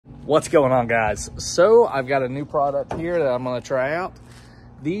What's going on, guys? So I've got a new product here that I'm going to try out.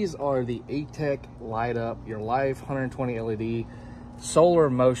 These are the ATEC Light Up Your Life 120 LED solar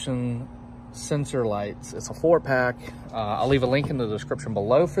motion sensor lights. It's a 4-pack. I'll leave a link in the description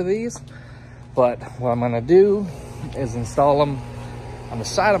below for these, but what I'm going to do is install them on the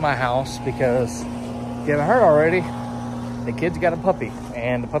side of my house because if you haven't heard already, the kid's got a puppy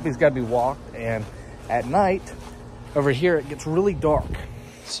and the puppy's got to be walked, and at night over here it gets really dark.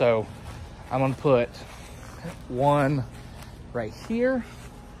 So I'm going to put one right here,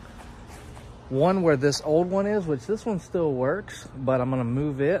 one where this old one is, which this one still works, but I'm going to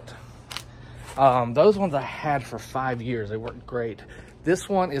move it. Those ones I had for 5 years. They worked great. This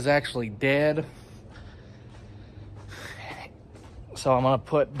one is actually dead. So I'm going to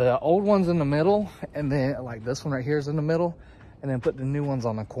put the old ones in the middle, and then like this one right here is in the middle, and then put the new ones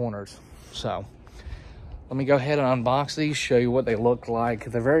on the corners. So let me go ahead and unbox these, show you what they look like.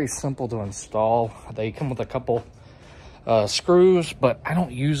 They're very simple to install. They come with a couple screws, but I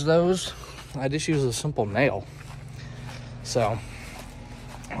don't use those. I just use a simple nail. So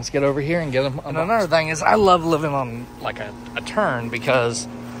let's get over here and get them unboxed. And another thing is I love living on like a turn because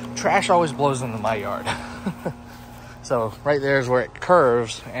trash always blows into my yard. So right there is where it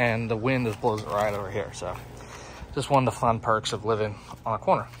curves and the wind just blows it right over here. So just one of the fun perks of living on a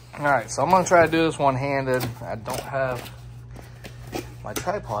corner. All right, so I'm gonna try to do this one-handed. I don't have my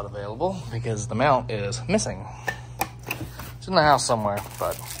tripod available because the mount is missing. It's in the house somewhere,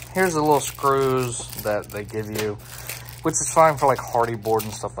 but here's the little screws that they give you, which is fine for like hardy board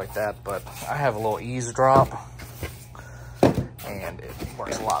and stuff like that, but I have a little eavesdrop and it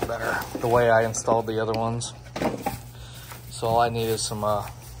works a lot better the way I installed the other ones. So all I need is some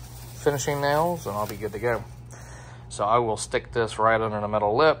finishing nails and I'll be good to go. So I will stick this right under the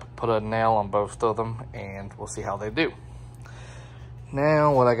metal lip, put a nail on both of them, and we'll see how they do.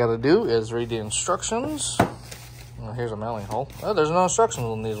 Now what I gotta do is read the instructions. Well, here's a mounting hole. Oh, there's no instructions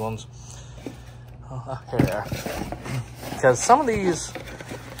on these ones. Oh, here they are. Because some of these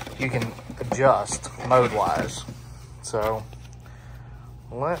you can adjust mode-wise. So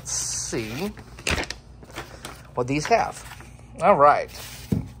let's see what these have. All right.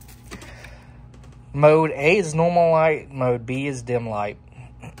 Mode A is normal light. Mode B is dim light.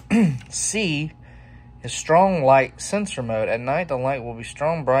 C is strong light sensor mode. At night, the light will be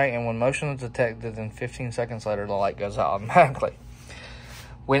strong bright, and when motion is detected, then 15 seconds later, the light goes out automatically.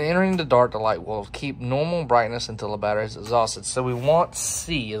 When entering the dark, the light will keep normal brightness until the battery is exhausted. So we want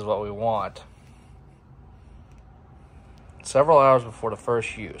C is what we want. Several hours before the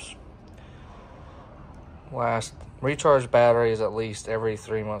first use. Last recharge batteries at least every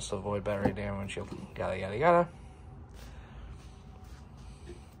 3 months to avoid battery damage. Yada, yada, yada.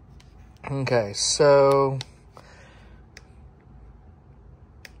 Okay, so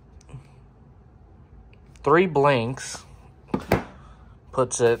three blinks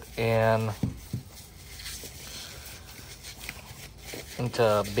puts it into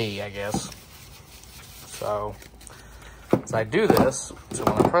B, I guess. So as I do this, so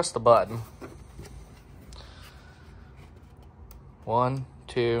when I press the button, 1,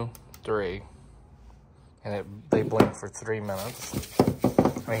 2, 3, and they blink for 3 minutes.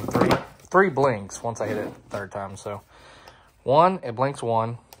 I mean, three blinks once I hit it the third time. So 1, it blinks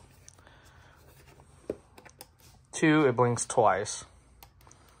 1. 2, it blinks twice.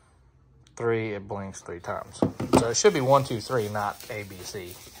 3, it blinks 3 times. So it should be 1, 2, 3, not A, B,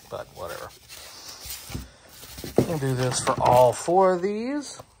 C, but whatever. We'll do this for all 4 of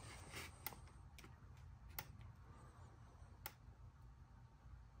these.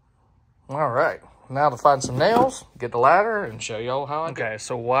 All right, now to find some nails, get the ladder, and show y'all how I do. Okay,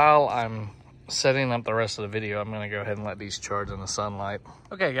 so while I'm setting up the rest of the video, I'm gonna go ahead and let these charge in the sunlight.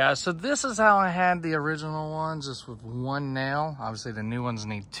 Okay, guys, so this is how I had the original ones, just with 1 nail. Obviously, the new ones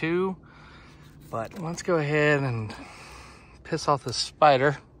need 2, but let's go ahead and piss off this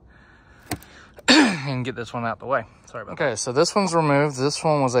spider and get this one out the way. Sorry about that. Okay, so this one's removed. This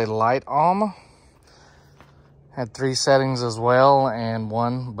one was a light ohm. Had 3 settings as well, and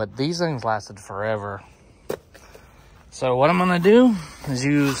 1, but these things lasted forever. So what I'm gonna do is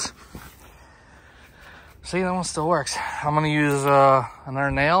use, see, that one still works. I'm gonna use another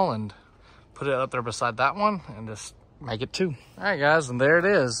nail and put it up there beside that one and just make it 2. All right, guys, and there it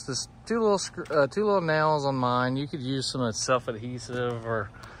is. Just two little nails on mine. You could use some self-adhesive or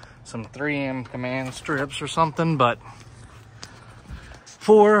some 3M command strips or something, but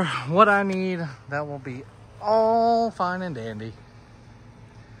for what I need, that will be all fine and dandy.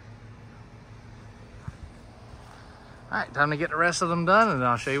 All right, time to get the rest of them done, and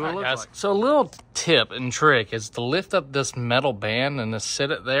I'll show you what it looks like. So a little tip and trick is to lift up this metal band and just sit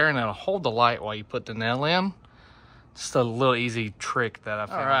it there, and it'll hold the light while you put the nail in. Just a little easy trick that I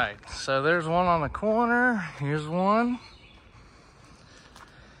found. All right, so there's one on the corner. Here's one.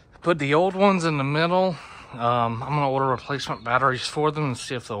 Put the old ones in the middle. I'm gonna order replacement batteries for them and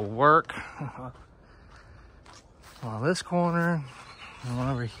see if they'll work. On this corner, and one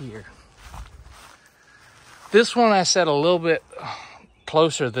over here. This one I set a little bit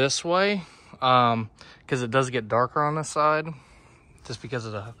closer this way because it does get darker on this side just because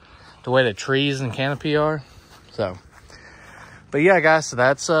of the way the trees and canopy are. So, but yeah, guys, so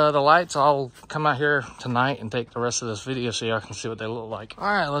that's the lights. I'll come out here tonight and take the rest of this video so y'all can see what they look like. All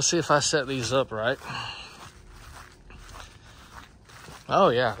right, let's see if I set these up right. Oh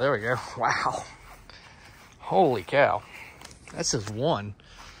yeah, there we go. Wow. Holy cow. That's just one.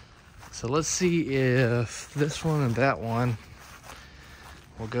 So let's see if this one and that one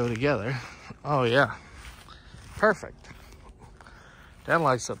will go together. Oh yeah, perfect. That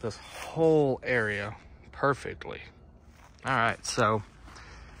lights up this whole area perfectly. All right, so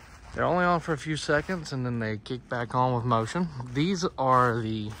they're only on for a few seconds and then they kick back on with motion. These are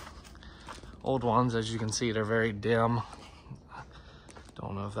the old ones. As you can see, they're very dim.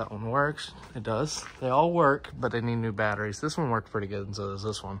 Don't know if that one works. It does. They all work, but they need new batteries. This one worked pretty good, and so does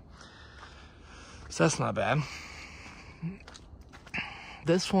this one. So that's not bad.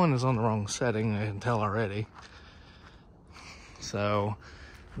 This one is on the wrong setting, I can tell already. So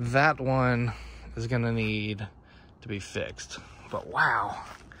that one is gonna need to be fixed. But wow,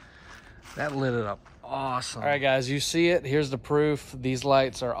 that lit it up awesome. All right, guys, you see it. Here's the proof. These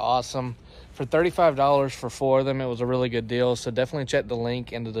lights are awesome. For $35 for 4 of them, it was a really good deal. So definitely check the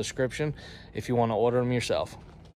link in the description if you want to order them yourself.